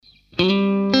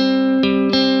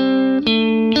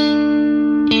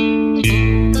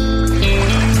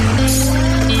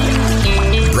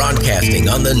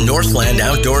on the Northland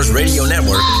Outdoors Radio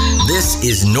Network. This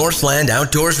is Northland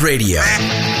Outdoors Radio.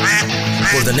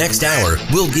 For the next hour,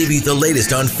 we'll give you the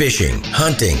latest on fishing,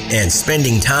 hunting, and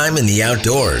spending time in the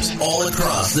outdoors all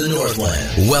across the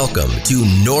Northland. Welcome to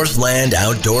Northland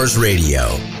Outdoors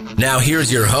Radio. Now here's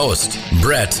your host,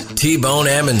 Brett T-Bone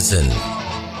Amundsen.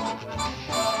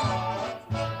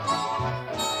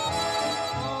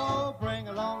 Oh, bring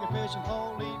along your fishing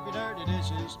pole, leave your dirty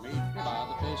dishes. Meet me by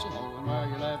the fishing hole and where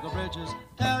you left the bridges.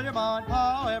 Tell your mom and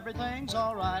pa everything's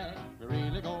all right. We're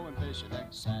really going fishing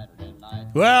next Saturday night.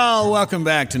 Well, welcome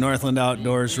back to Northland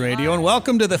Outdoors Radio, and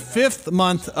welcome to the 5th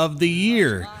month of the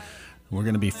year. We're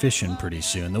going to be fishing pretty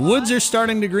soon. The woods are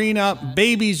starting to green up.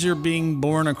 Babies are being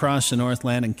born across the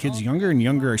Northland, and kids younger and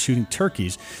younger are shooting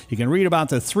turkeys. You can read about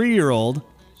the 3-year-old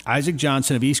Isaac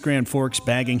Johnson of East Grand Forks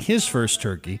bagging his first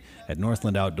turkey at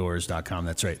northlandoutdoors.com.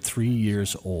 That's right, 3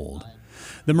 years old.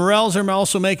 The morels are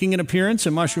also making an appearance,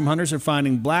 and mushroom hunters are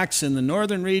finding blacks in the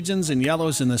northern regions and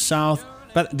yellows in the south.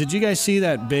 But did you guys see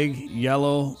that big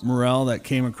yellow morel that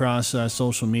came across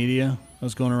social media? That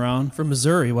was going around? From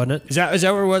Missouri, wasn't it? Is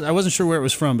that where it was? I wasn't sure where it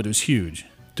was from, but it was huge.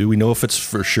 Do we know if it's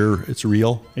for sure it's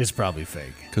real? It's probably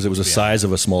fake. Because it was the size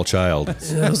of a small child.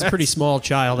 It was a pretty small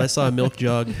child. I saw a milk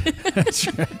jug. That's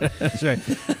right.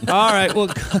 All right. Well,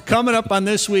 coming up on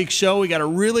this week's show, we got a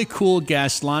really cool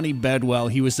guest, Lonnie Bedwell.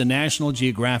 He was the National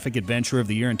Geographic Adventurer of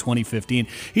the Year in 2015.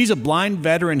 He's a blind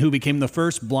veteran who became the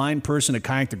first blind person to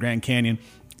kayak the Grand Canyon.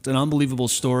 It's an unbelievable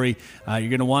story. You're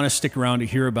going to want to stick around to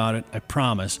hear about it, I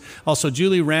promise. Also,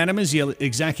 Julie Random is the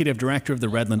Executive Director of the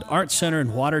Redland Arts Center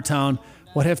in Watertown.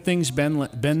 What have things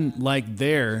been like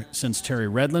there since Terry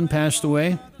Redland passed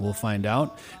away? We'll find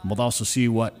out. And we'll also see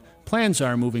what plans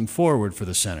are moving forward for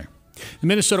the center. The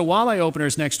Minnesota Walleye Opener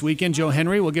is next weekend. Joe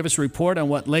Henry will give us a report on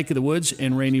what Lake of the Woods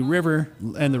and the Rainy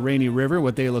River,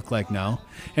 what they look like now.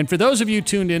 And for those of you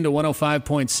tuned in to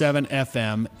 105.7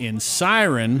 FM in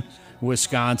Siren,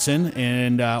 Wisconsin,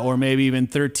 and or maybe even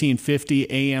 1350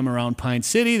 AM around Pine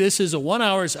City, this is a 1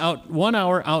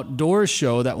 hour outdoors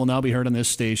show that will now be heard on this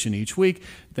station each week.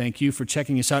 Thank you for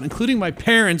checking us out, including my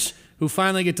parents, who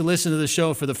finally get to listen to the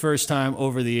show for the first time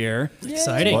over the air.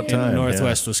 Exciting. What time? In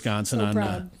northwest Wisconsin So on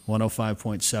proud.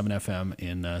 105.7 FM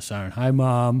in Siren. Hi,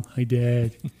 Mom. Hi,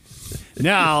 Dad.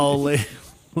 Now,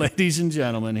 ladies and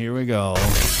gentlemen, here we go.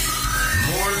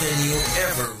 More than you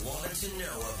ever wanted to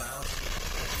know about.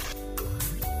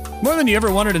 More than you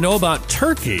ever wanted to know about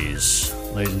turkeys,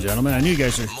 ladies and gentlemen. I knew you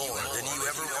guys are More than you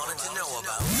ever wanted to know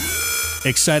about.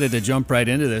 excited to jump right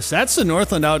into this. That's the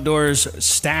Northland Outdoors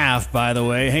staff, by the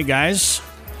way. Hey, guys.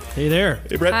 Hey there.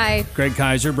 Hey, Brett. Hi. Greg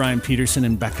Kaiser, Brian Peterson,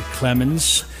 and Becca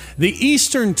Clemens. The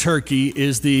eastern turkey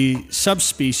is the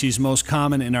subspecies most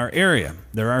common in our area.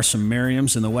 There are some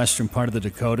Merriams in the western part of the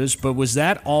Dakotas, but was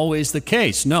that always the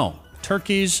case? No.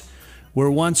 Turkeys were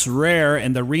once rare,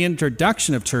 and the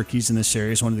reintroduction of turkeys in this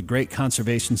area is one of the great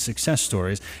conservation success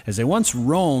stories, as they once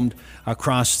roamed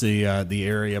across the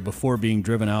area before being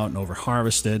driven out and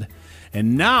over-harvested.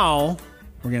 And now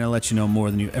we're going to let you know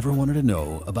more than you ever wanted to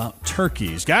know about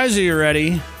turkeys. Guys, are you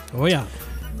ready? Oh, yeah.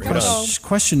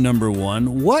 Question number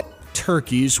 1. What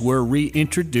turkeys were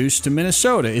reintroduced to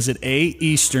Minnesota? Is it A,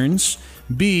 Easterns,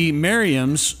 B,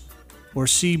 Merriams, or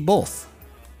C, both?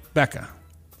 Becca.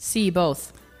 C,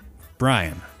 both.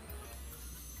 Brian.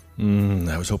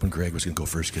 I was hoping Greg was going to go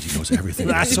first because he knows everything.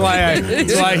 That's why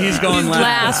he's going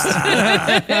last.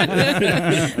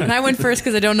 And I went first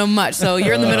because I don't know much, so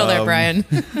you're in the middle there, Brian.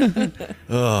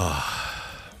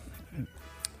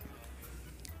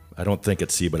 I don't think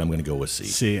it's C, but I'm going to go with C.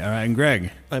 C. All right, and Greg.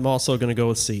 I'm also going to go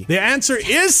with C. The answer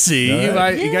is C. You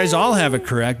guys all have it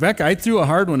correct. Becca, I threw a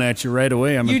hard one at you right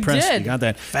away. I'm You impressed did. you got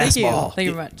that. Thank you. Thank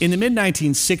you very much. In the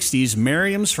mid-1960s,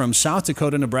 Merriams from South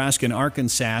Dakota, Nebraska, and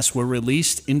Arkansas were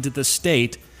released into the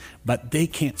state, but they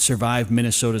can't survive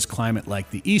Minnesota's climate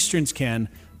like the Easterns can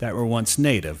that were once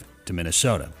native to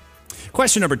Minnesota.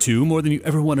 Question number 2, more than you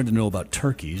ever wanted to know about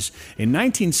turkeys. In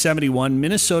 1971,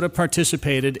 Minnesota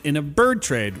participated in a bird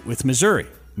trade with Missouri.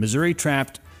 Missouri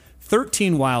trapped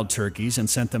 13 wild turkeys and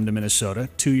sent them to Minnesota.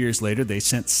 2 years later, they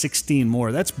sent 16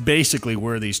 more. That's basically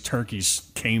where these turkeys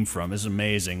came from. It's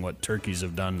amazing what turkeys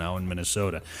have done now in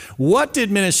Minnesota. What did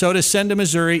Minnesota send to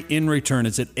Missouri in return?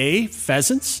 Is it A,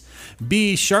 pheasants,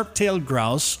 B, sharp-tailed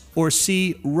grouse, or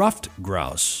C, ruffed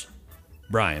grouse?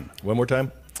 Brian. One more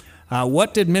time.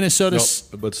 What did Minnesota...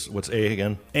 What's A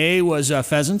again? A was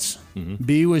pheasants,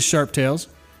 B was sharp-tails,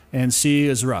 and C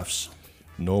is ruffs.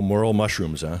 No moral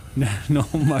mushrooms, huh? No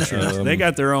mushrooms. They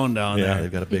got their own down Yeah, there.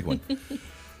 they've got a big one.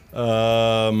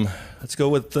 Let's go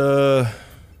with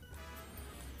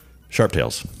sharp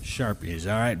tails.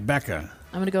 Sharpies. All right, Becca.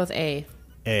 I'm going to go with A.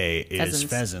 A is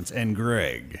pheasants. And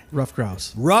Greg? Rough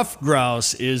grouse. Ruffed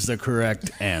grouse is the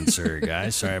correct answer,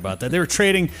 guys. Sorry about that. They were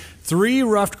trading 3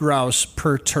 ruffed grouse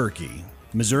per turkey.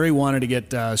 Missouri wanted to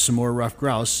get some more ruffed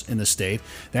grouse in the state.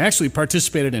 They actually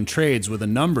participated in trades with a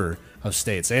number of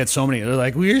states. They had so many. They're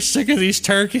like, we're sick of these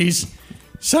turkeys.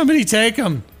 Somebody take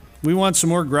them. We want some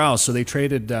more grouse. So they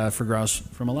traded for grouse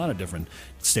from a lot of different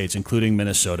states, including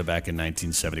Minnesota back in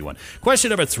 1971. Question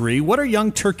number 3. What are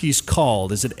young turkeys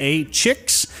called? Is it A,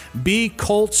 chicks, B,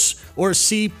 colts, or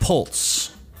C,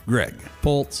 poults? Greg.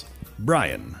 Poults.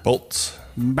 Brian. Bolts.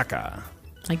 Becca.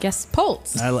 I guess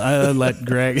poults. I let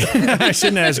Greg. I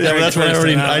shouldn't ask Greg. Yeah, that's what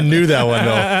I knew that one,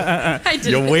 though. I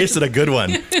didn't. You wasted a good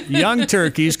one. Young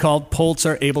turkeys called poults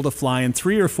are able to fly in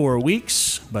 3 or 4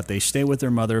 weeks, but they stay with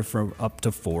their mother for up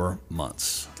to 4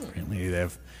 months. Apparently,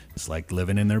 it's like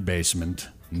living in their basement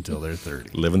until they're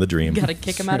 30. Living the dream. Got to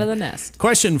kick them out of the nest.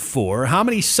 Question 4. How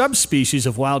many subspecies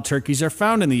of wild turkeys are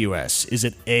found in the U.S.? Is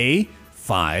it A,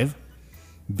 5,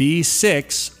 B,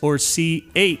 6, or C,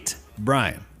 8?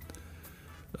 Brian.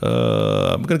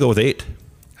 I'm going to go with 8.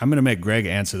 I'm going to make Greg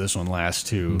answer this one last,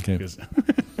 too. Okay.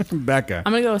 Becca.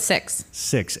 I'm going to go with 6.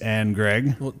 6. And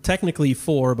Greg? Well, technically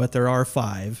 4, but there are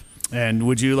 5. And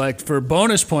would you like, for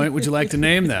bonus point, would you like to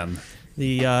name them?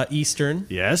 The Eastern.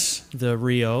 Yes. The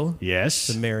Rio. Yes.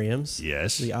 The Merriams.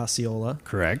 Yes. The Osceola.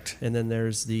 Correct. And then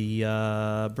there's the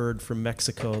bird from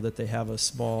Mexico that they have a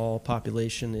small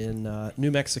population in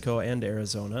New Mexico and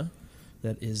Arizona.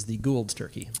 That is the Gould's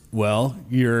turkey. Well,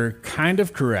 you're kind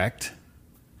of correct.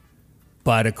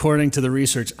 But according to the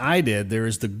research I did, there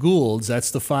is the Gould's, that's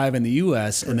the 5 in the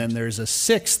U.S., and then there's a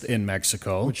 6th in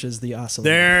Mexico. Which is the Osceola.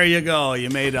 There you go.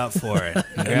 You made up for it.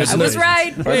 I was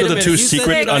right. Are those the 2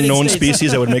 secret unknown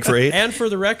species that would make for 8? And for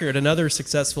the record, another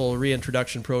successful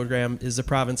reintroduction program is the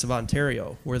province of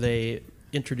Ontario, where they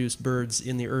introduced birds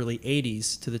in the early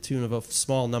 80s to the tune of a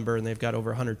small number, and they've got over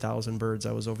 100,000 birds.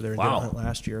 I was over there and did a hunt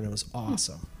last year, and it was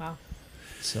awesome. Wow.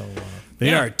 So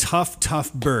They are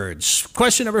tough birds.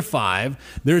 Question number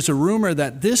 5. There's a rumor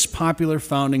that this popular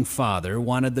founding father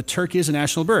wanted the turkey as a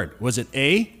national bird. Was it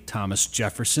A, Thomas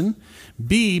Jefferson,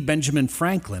 B, Benjamin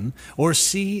Franklin, or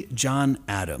C, John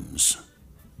Adams?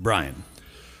 Brian.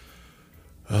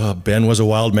 Ben was a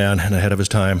wild man and ahead of his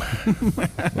time. We'll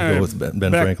go with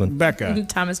Ben Franklin. Becca.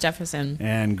 Thomas Jefferson.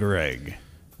 And Greg.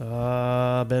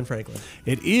 Ben Franklin.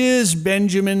 It is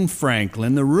Benjamin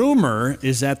Franklin. The rumor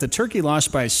is that the turkey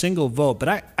lost by a single vote,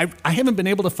 but I haven't been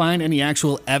able to find any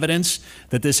actual evidence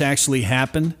that this actually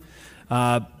happened.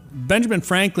 Benjamin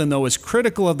Franklin, though, was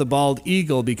critical of the bald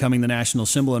eagle becoming the national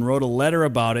symbol and wrote a letter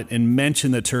about it and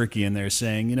mentioned the turkey in there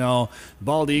saying, you know,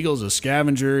 bald eagle's a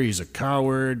scavenger, he's a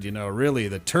coward, you know, really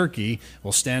the turkey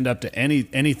will stand up to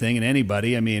anything and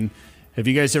anybody. I mean, have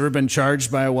you guys ever been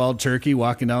charged by a wild turkey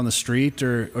walking down the street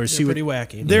or see what? Pretty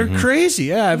wacky. They're crazy.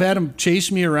 Yeah, I've had them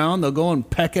chase me around. They'll go and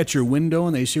peck at your window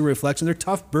and they see reflection. They're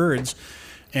tough birds.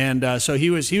 And so he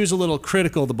was a little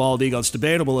critical of the bald eagle. It's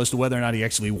debatable as to whether or not he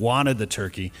actually wanted the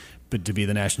turkey to be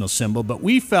the national symbol. But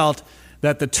we felt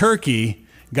that the turkey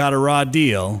got a raw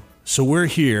deal, so we're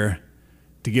here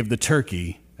to give the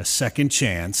turkey a second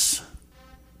chance.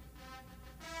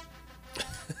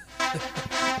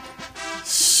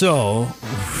 So,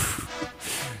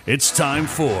 it's time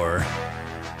for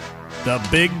the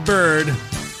Big Bird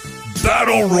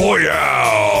Battle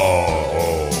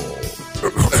Royale.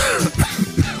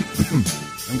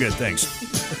 I'm good, thanks.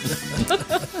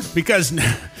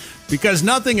 Because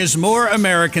nothing is more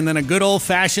American than a good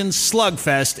old-fashioned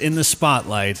slugfest in the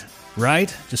spotlight,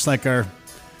 right? Just like our,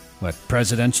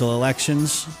 presidential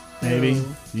elections, maybe?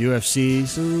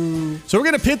 UFCs. So we're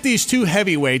going to pit these 2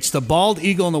 heavyweights, the bald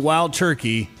eagle and the wild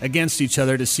turkey, against each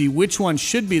other to see which one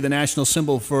should be the national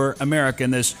symbol for America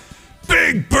in this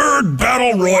Big Bird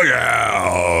Battle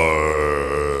Royale.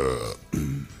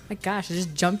 My gosh, I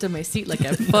just jumped in my seat like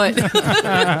a foot.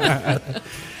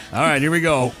 All right, here we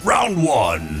go. Round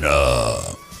 1.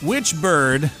 Which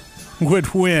bird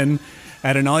would win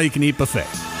at an all-you-can-eat buffet?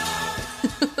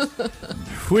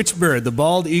 Which bird, the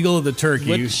bald eagle or the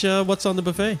turkey? What's on the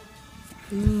buffet?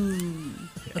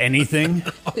 Anything?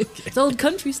 It's old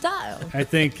country style. I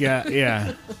think,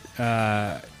 yeah.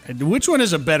 Which one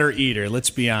is a better eater?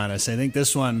 Let's be honest. I think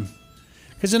this one,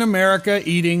 because in America,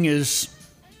 eating is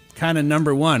kind of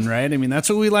number 1, right? I mean, that's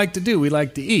what we like to do. We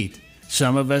like to eat.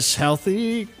 Some of us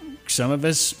healthy, some of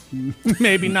us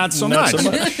maybe not so much.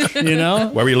 You know?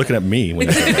 Why were you looking at me when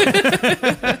you said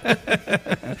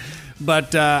that?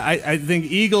 But I think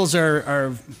eagles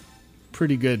are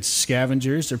pretty good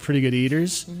scavengers. They're pretty good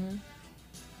eaters. Mm-hmm.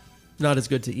 Not as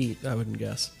good to eat, I wouldn't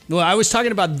guess. Well, I was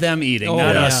talking about them eating,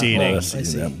 not us eating.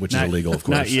 Which is illegal, of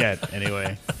course. Not yet,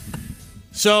 anyway.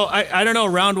 So I don't know.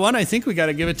 Round one, I think we got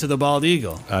to give it to the bald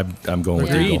eagle. I'm going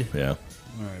with Agreed. Eagle. Yeah.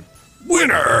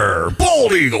 Winner,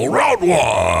 bald eagle, round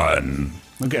one.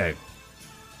 Okay.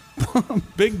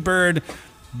 Big bird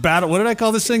battle. What did I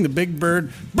call this thing? The big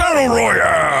bird Battle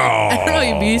Royale. I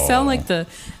don't know. You sound like the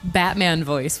Batman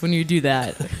voice when you do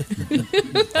that.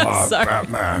 Sorry.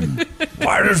 Batman.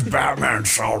 Why does Batman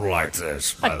sound like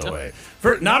this, by the way?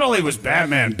 Not only was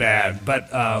Batman bad, but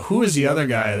who was the other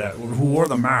guy who wore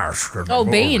the mask? Oh,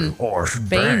 Bane. Oh, it's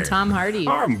Bane, Tom Hardy.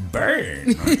 I'm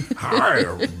Bane. Hi,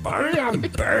 everybody. I'm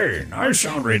Bane. I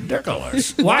sound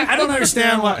ridiculous. Why? I don't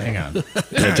understand why. Hang on.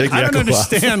 Yeah, take the I don't echo off.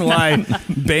 understand why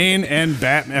Bane and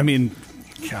Batman. I mean,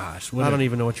 gosh. I don't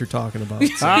even know what you're talking about.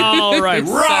 All right.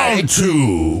 Round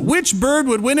two. Which bird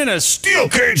would win in a Steel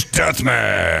cage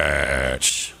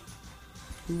deathmatch.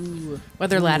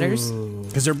 Weather ladders.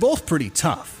 Because they're both pretty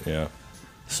tough. Yeah.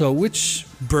 So which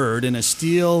bird in a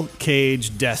steel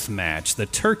cage death match, the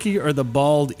turkey or the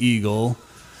bald eagle,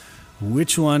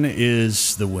 which one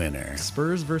is the winner?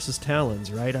 Spurs versus talons,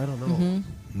 right? I don't know.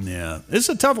 Yeah, this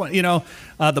is a tough one. You know,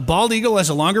 the bald eagle has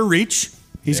a longer reach.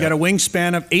 He's got a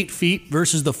wingspan of 8 feet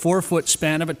versus the 4-foot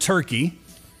span of a turkey.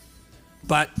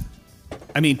 But,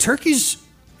 I mean, turkeys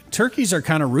are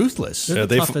kind of ruthless. They're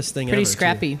the toughest thing Pretty ever.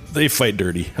 scrappy. They fight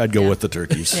dirty. I'd go Yeah. with the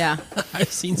turkeys. Yeah.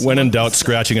 I've seen When in doubt,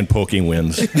 scratching and poking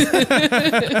wins.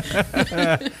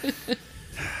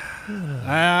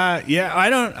 Yeah,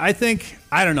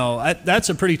 I don't know. That's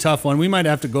a pretty tough one. We might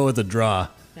have to go with a draw.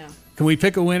 Yeah. Can we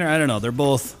pick a winner? I don't know. They're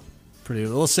both pretty.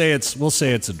 We'll say it's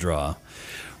a draw.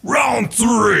 Round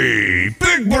three.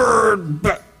 Big Bird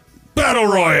Battle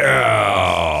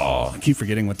Royale. I keep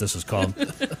forgetting what this is called.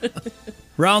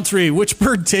 Round three. Which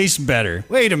bird tastes better?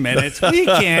 Wait a minute. We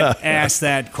can't ask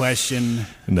that question.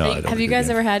 No, I don't Have you think guys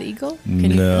we ever had eagle?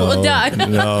 No, Well, duh.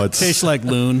 no, it's Tastes like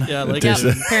loon. Yeah, like Yeah,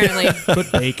 apparently.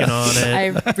 put bacon on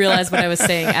it. I realized what I was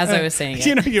saying as I was saying it.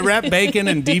 You know, you wrap bacon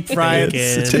and deep fry it.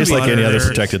 it tastes like any other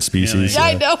protected species. Yeah,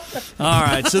 I know. All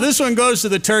right, so this one goes to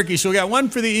the turkey. So we got one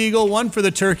for the eagle, one for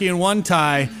the turkey, and one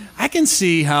tie. I can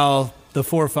see how the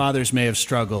forefathers may have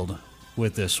struggled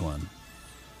with this one.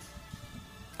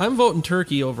 I'm voting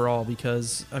turkey overall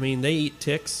because, I mean, they eat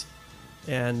ticks.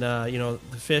 And, the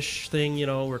fish thing,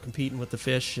 we're competing with the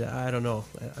fish. I don't know.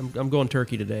 I'm going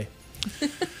turkey today.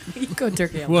 You go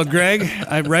turkey. Well, Greg,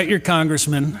 I write your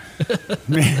congressman.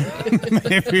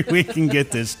 Maybe we can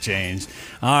get this changed.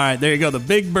 All right, there you go. The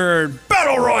Big Bird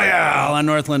Battle Royale on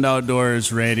Northland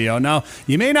Outdoors Radio. Now,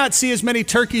 you may not see as many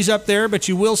turkeys up there, but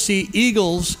you will see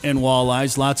eagles and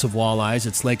walleyes, lots of walleyes.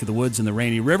 It's Lake of the Woods and the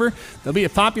Rainy River. There'll be a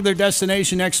popular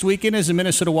destination next weekend as the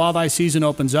Minnesota walleye season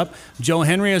opens up. Joe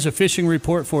Henry has a fishing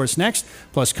report for us next.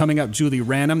 Plus, coming up, Julie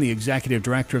Ranum, the executive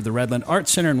director of the Redland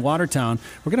Arts Center in Watertown.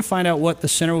 We're going to find out what the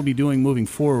center will be doing moving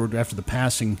forward after the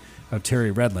passing of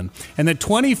Terry Redland. And the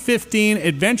 2015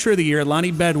 Adventure of the Year,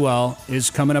 Lonnie Bedwell, is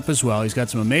coming up as well. He's got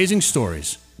some amazing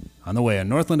stories on the way on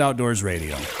Northland Outdoors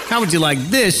Radio. How would you like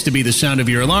this to be the sound of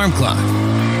your alarm clock?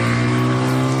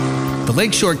 The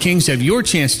Lakeshore Kings have your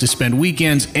chance to spend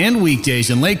weekends and weekdays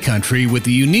in Lake Country with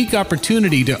the unique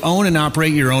opportunity to own and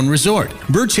operate your own resort.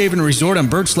 Birch Haven Resort on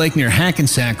Birch Lake near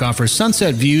Hackensack offers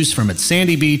sunset views from its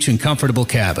sandy beach and comfortable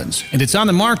cabins. And it's on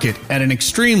the market at an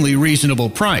extremely reasonable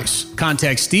price.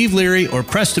 Contact Steve Leary or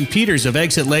Preston Peters of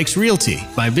Exit Lakes Realty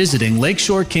by visiting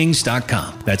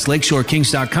LakeshoreKings.com. That's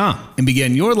LakeshoreKings.com. And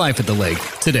begin your life at the lake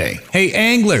today. Hey,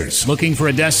 anglers, looking for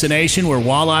a destination where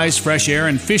walleyes, fresh air,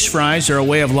 and fish fries are a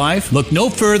way of life? Look no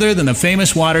further than the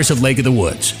famous waters of Lake of the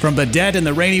Woods. From Badette and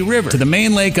the Rainy River to the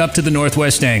main lake up to the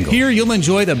northwest angle. Here you'll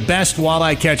enjoy the best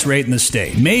walleye catch rate in the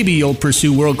state. Maybe you'll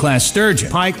pursue world-class sturgeon,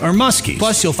 pike, or muskies.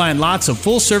 Plus you'll find lots of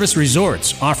full-service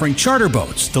resorts offering charter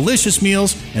boats, delicious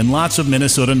meals, and lots of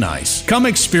Minnesota nice. Come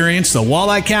experience the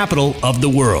walleye capital of the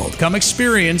world. Come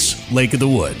experience Lake of the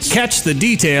Woods. Catch the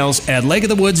details at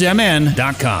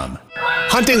lakeofthewoodsmn.com.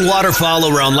 Hunting waterfowl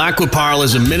around Lac qui Parle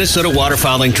is a Minnesota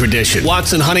waterfowling tradition.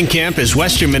 Watson Hunting Camp is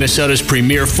Western Minnesota's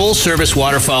premier full-service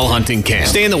waterfowl hunting camp.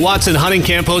 Stay in the Watson Hunting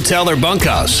Camp Hotel or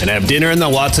bunkhouse and have dinner in the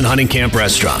Watson Hunting Camp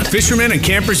restaurant. Fishermen and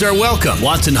campers are welcome.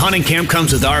 Watson Hunting Camp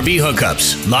comes with RV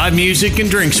hookups, live music, and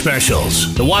drink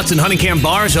specials. The Watson Hunting Camp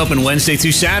bar is open Wednesday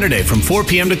through Saturday from 4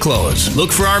 p.m. to close.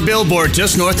 Look for our billboard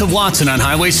just north of Watson on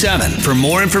Highway 7. For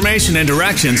more information and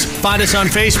directions, find us on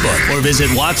Facebook or visit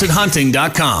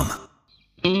watsonhunting.com.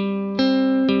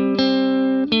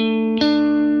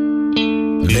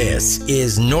 This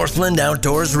is Northland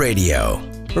Outdoors Radio.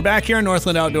 We're back here on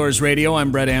Northland Outdoors Radio. I'm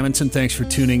Brett Amundsen. Thanks for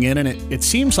tuning in. And it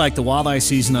seems like the walleye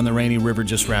season on the Rainy River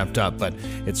just wrapped up, but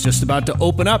it's just about to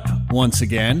open up once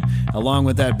again, along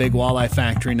with that big walleye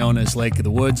factory known as Lake of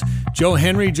the Woods. Joe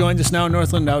Henry joins us now on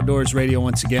Northland Outdoors Radio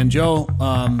once again. Joe,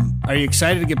 are you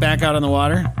excited to get back out on the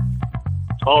water?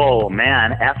 Oh,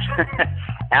 man.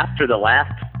 After the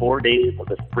last 4 days of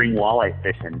the spring walleye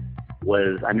fishing,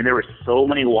 there were so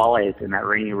many walleyes in that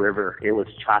Rainy River. It was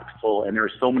chock full, and there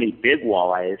were so many big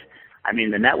walleyes. I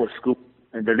mean, the net was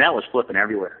flipping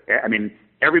everywhere. I mean,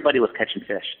 everybody was catching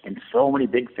fish, and so many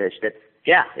big fish that,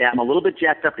 yeah, I'm a little bit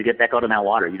jacked up to get back out in that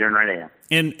water. You're doing right, I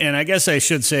am. And I guess I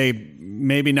should say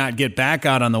maybe not get back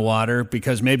out on the water,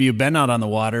 because maybe you've been out on the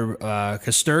water,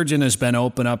 because sturgeon has been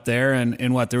open up there, and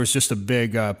there was just a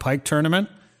big pike tournament?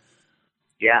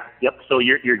 Yeah, yep. So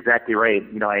you're exactly right.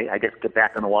 I guess get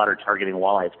back on the water targeting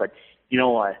walleyes. But,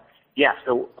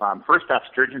 So first off,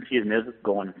 sturgeon season is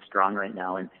going strong right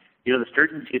now. And, the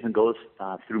sturgeon season goes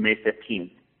through May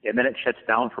 15th. And then it shuts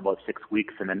down for about 6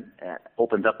 weeks and then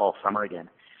opens up all summer again.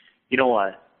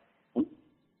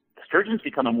 Sturgeon's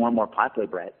becoming more and more popular,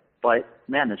 Brett. But,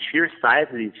 man, the sheer size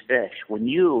of these fish, when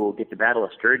you get to battle a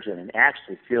sturgeon and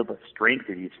actually feel the strength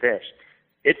of these fish,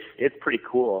 it's pretty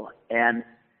cool. And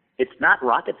it's not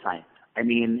rocket science. I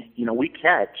mean, we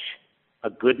catch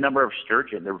a good number of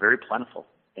sturgeon. They're very plentiful.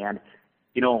 And,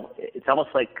 it's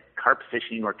almost like carp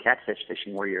fishing or catfish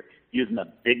fishing, where you're using a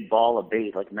big ball of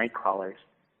bait like night crawlers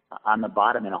on the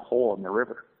bottom in a hole in the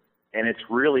river. And it's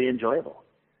really enjoyable.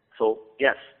 So,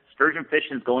 yes, sturgeon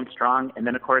fishing is going strong. And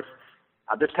then, of course,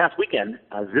 this past weekend,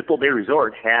 Zippo Bay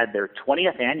Resort had their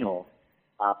 20th annual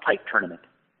pike tournament.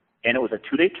 And it was a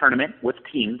 2-day tournament with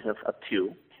teams of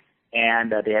 2.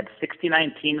 And they had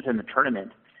 69 teams in the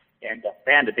tournament, and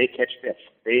man, did they catch fish.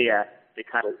 They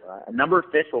caught a number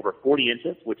of fish over 40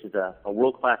 inches, which is a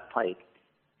world-class pike.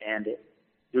 And it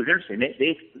was interesting.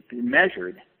 They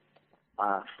measured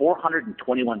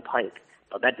 421 pike.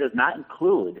 Now, that does not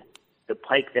include the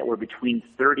pike that were between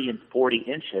 30 and 40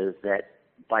 inches that,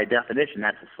 by definition,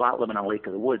 that's a slot limit on Lake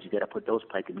of the Woods. You got to put those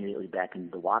pike immediately back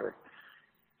into the water.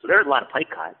 So there's a lot of pike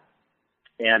caught.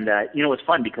 And, it's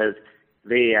fun because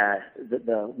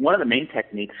one of the main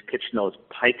techniques catching those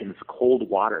pike in this cold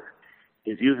water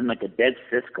is using like a dead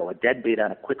Cisco, a dead bait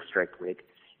on a quick strike rig,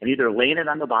 and either laying it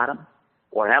on the bottom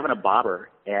or having a bobber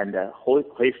and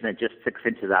placing it just 6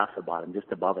 inches off the bottom,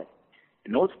 just above it.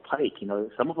 And those pike,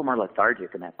 some of them are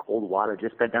lethargic in that cold water,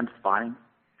 just got done spawning.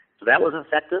 So that was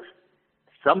effective.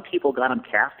 Some people got them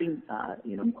casting,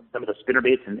 some of the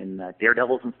spinnerbaits and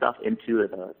daredevils and stuff into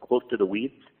close to the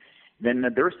weeds. Then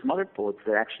there were some other boats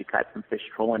that actually caught some fish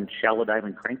trolling shallow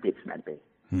diving crankbaits in that bay.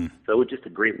 So it was just a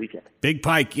great weekend. Big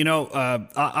pike,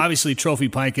 obviously trophy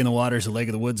pike in the waters of Lake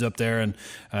of the Woods up there, and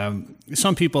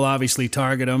some people obviously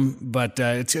target them, but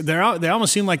they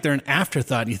almost seem like they're an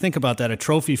afterthought. You think about that, a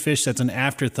trophy fish that's an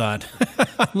afterthought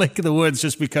on Lake of the Woods,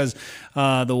 just because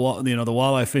the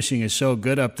walleye fishing is so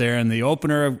good up there. And the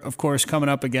opener, of course, coming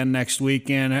up again next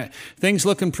weekend. Things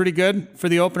looking pretty good for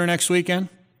the opener next weekend?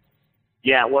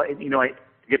 Yeah, well, to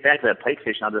get back to that pike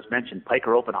fishing, I'll just mention pike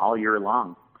are open all year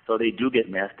long, so they do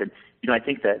get missed. And, I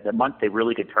think that the month they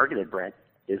really get targeted, Brett,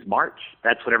 is March.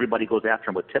 That's when everybody goes after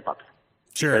them with tip-ups.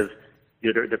 Sure.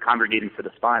 Because they're congregating for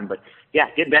the spawn. But, yeah,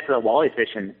 getting back to the walleye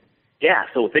fishing, yeah,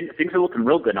 so things are looking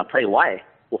real good, and I'll tell you why.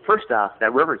 Well, first off,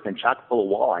 that river's been chock full of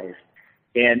walleyes.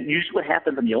 And usually what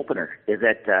happens in the opener is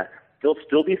that there'll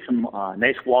still be some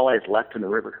nice walleyes left in the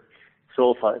river.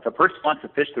 So if a person wants to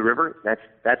fish the river,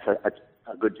 that's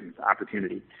a good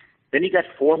opportunity. Then you got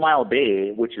 4 Mile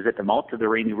Bay, which is at the mouth of the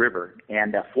Rainy River.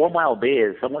 And 4 Mile Bay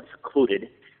is somewhat secluded.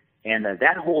 And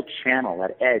that whole channel,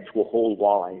 that edge, will hold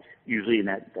walleyes, usually in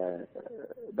that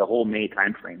the whole May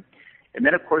time frame. And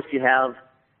then, of course, you have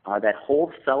that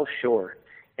whole south shore.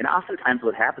 And oftentimes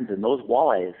what happens is those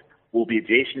walleyes will be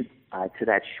adjacent to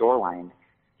that shoreline,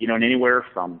 and anywhere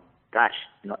from,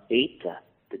 8 to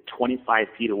 25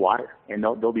 feet of water. And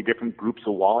there'll be different groups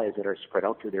of walleyes that are spread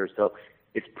out through there. So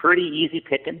it's pretty easy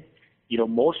picking.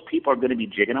 Most people are going to be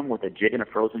jigging them with a jig and a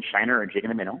frozen shiner or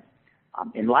jigging a minnow.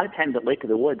 And a lot of times at Lake of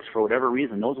the Woods, for whatever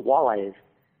reason, those walleyes,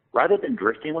 rather than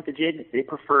drifting with the jig, they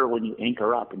prefer when you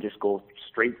anchor up and just go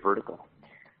straight vertical.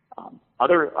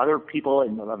 Other people,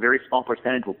 in a very small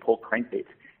percentage, will pull crankbaits.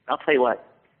 And I'll tell you what,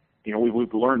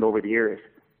 we've learned over the years,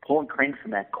 pulling cranks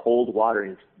in that cold water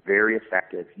is very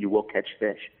effective. You will catch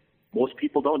fish. Most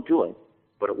people don't do it,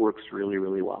 but it works really,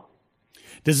 really well.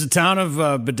 Does the town of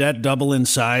Baudette double in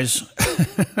size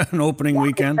an opening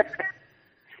weekend?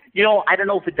 I don't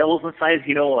know if it doubles in size.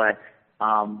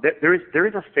 There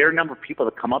is a fair number of people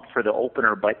that come up for the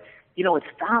opener, but it's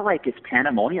not like it's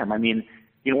pandemonium. I mean,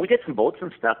 we get some boats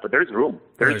and stuff, but there's room.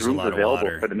 There's rooms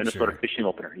available for the Minnesota fishing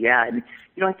opener. Yeah, and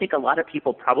I think a lot of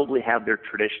people probably have their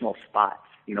traditional spots.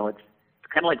 It's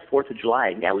kind of like 4th of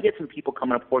July. Yeah, we get some people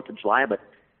coming up 4th of July, but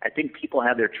I think people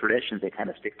have their traditions they kind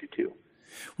of stick to too.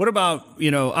 What about,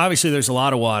 obviously there's a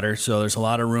lot of water, so there's a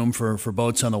lot of room for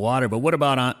boats on the water, but what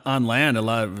about on land? A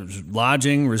lot of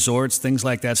lodging, resorts, things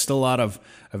like that, still a lot of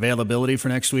availability for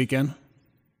next weekend?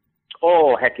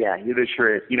 Oh, heck yeah, there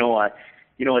sure is. The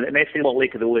nice thing about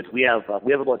Lake of the Woods, we have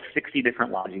about 60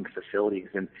 different lodging facilities,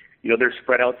 and they're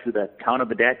spread out through the town of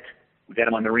Vedette. We've got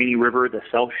them on the Rainy River, the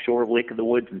south shore of Lake of the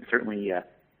Woods, and certainly up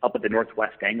at the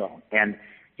northwest angle. And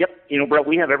Brett,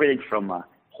 we have everything from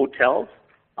hotels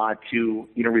to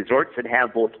resorts that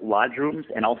have both lodge rooms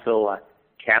and also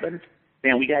cabins.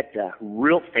 Man, we got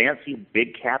real fancy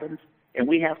big cabins, and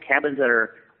we have cabins that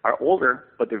are older,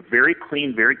 but they're very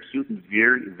clean, very cute, and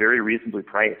very, very reasonably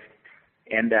priced.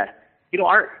 And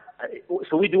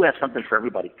so we do have something for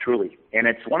everybody, truly. And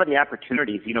it's one of the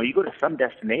opportunities. You go to some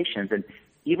destinations, and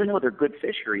even though they're good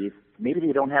fisheries, maybe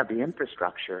they don't have the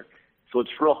infrastructure, so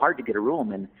it's real hard to get a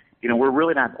room. And we're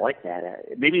really not like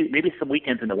that. Maybe some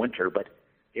weekends in the winter, but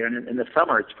in the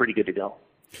summer, it's pretty good to go.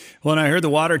 Well, and I heard the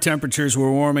water temperatures were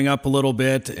warming up a little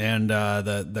bit, and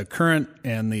the current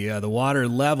and the water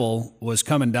level was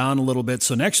coming down a little bit.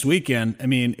 So next weekend,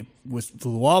 with the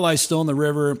walleye still in the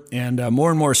river and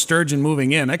more sturgeon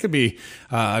moving in, that could be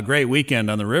a great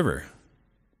weekend on the river.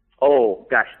 Oh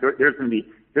gosh, there's going to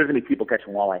be people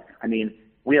catching walleye.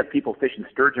 We have people fishing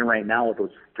sturgeon right now with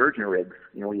those sturgeon rigs.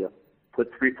 You put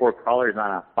 3-4 crawlers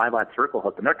on a 5-aught circle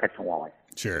hook, and they're catching walleye.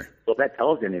 Sure. So if that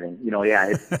tells you anything,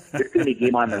 it's going to be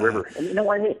game on the river. And you know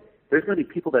what? Hey, there's going to be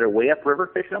people that are way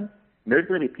upriver fishing them, and there's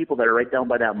going to be people that are right down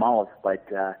by that mouth. But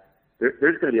there's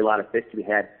going to be a lot of fish to be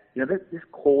had. This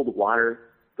cold water,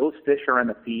 those fish are on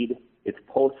the feed. It's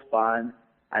post-spawn.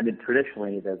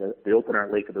 Traditionally, the opener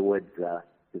at Lake of the Woods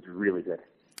is really good.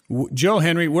 Joe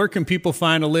Henry, where can people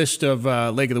find a list of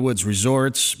Lake of the Woods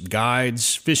resorts,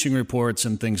 guides, fishing reports,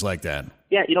 and things like that?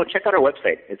 Yeah, check out our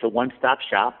website. It's a one-stop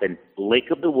shop, and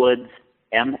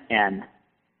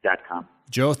lakeofthewoodsmn.com.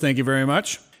 Joe, thank you very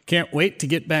much. Can't wait to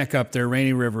get back up there,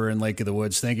 Rainy River and Lake of the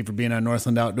Woods. Thank you for being on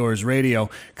Northland Outdoors Radio.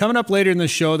 Coming up later in the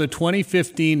show, the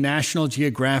 2015 National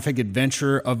Geographic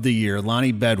Adventurer of the Year,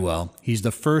 Lonnie Bedwell. He's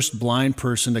the first blind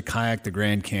person to kayak the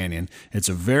Grand Canyon. It's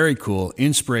a very cool,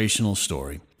 inspirational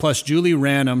story. Plus, Julie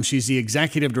Random, she's the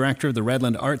executive director of the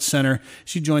Redland Arts Center.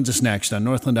 She joins us next on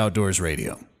Northland Outdoors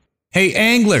Radio. Hey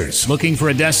anglers, looking for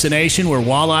a destination where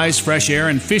walleyes, fresh air,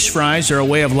 and fish fries are a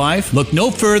way of life? Look no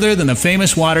further than the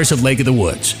famous waters of Lake of the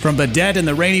Woods. From Vedette and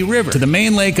the Rainy River to the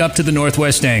main lake up to the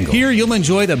northwest angle. Here you'll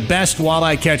enjoy the best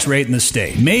walleye catch rate in the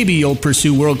state. Maybe you'll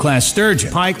pursue world-class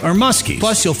sturgeon, pike, or muskies.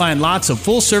 Plus you'll find lots of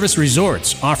full-service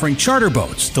resorts offering charter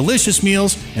boats, delicious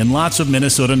meals, and lots of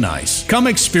Minnesota nice. Come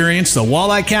experience the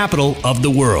walleye capital of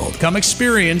the world. Come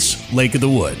experience Lake of the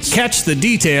Woods. Catch the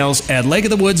details at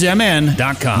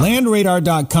lakeofthewoodsmn.com.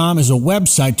 LandRadar.com is a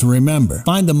website to remember.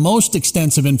 Find the most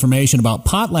extensive information about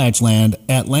potlatch land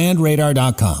at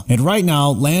LandRadar.com. And right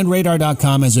now,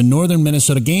 LandRadar.com has a northern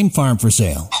Minnesota game farm for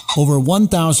sale. Over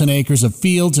 1,000 acres of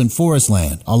fields and forest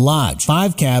land, a lodge,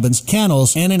 5 cabins,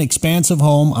 kennels, and an expansive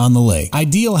home on the lake.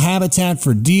 Ideal habitat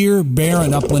for deer, bear,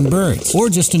 and upland birds. Or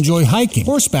just enjoy hiking,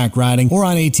 horseback riding, or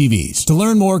on ATVs. To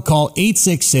learn more, call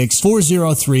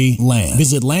 866-403-LAND.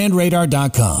 Visit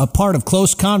LandRadar.com, a part of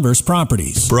Close Converse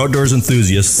Properties. For outdoors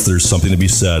enthusiasts, there's something to be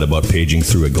said about paging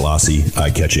through a glossy,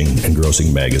 eye-catching,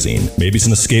 engrossing magazine. Maybe it's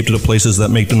an escape to the places that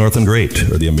make the Northland great,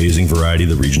 or the amazing variety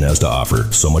the region has to offer.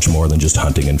 So much more than just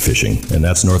hunting and fishing. And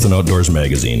that's Northland Outdoors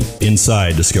Magazine.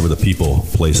 Inside, discover the people,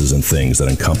 places, and things that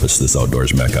encompass this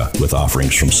outdoors mecca, with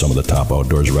offerings from some of the top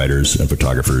outdoors writers and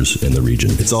photographers in the region.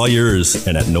 It's all yours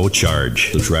and at no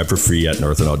charge. Subscribe for free at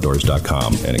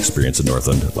northlandoutdoors.com and experience the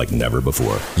Northland like never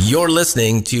before. You're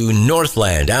listening to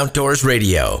Northland Outdoors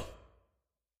Radio.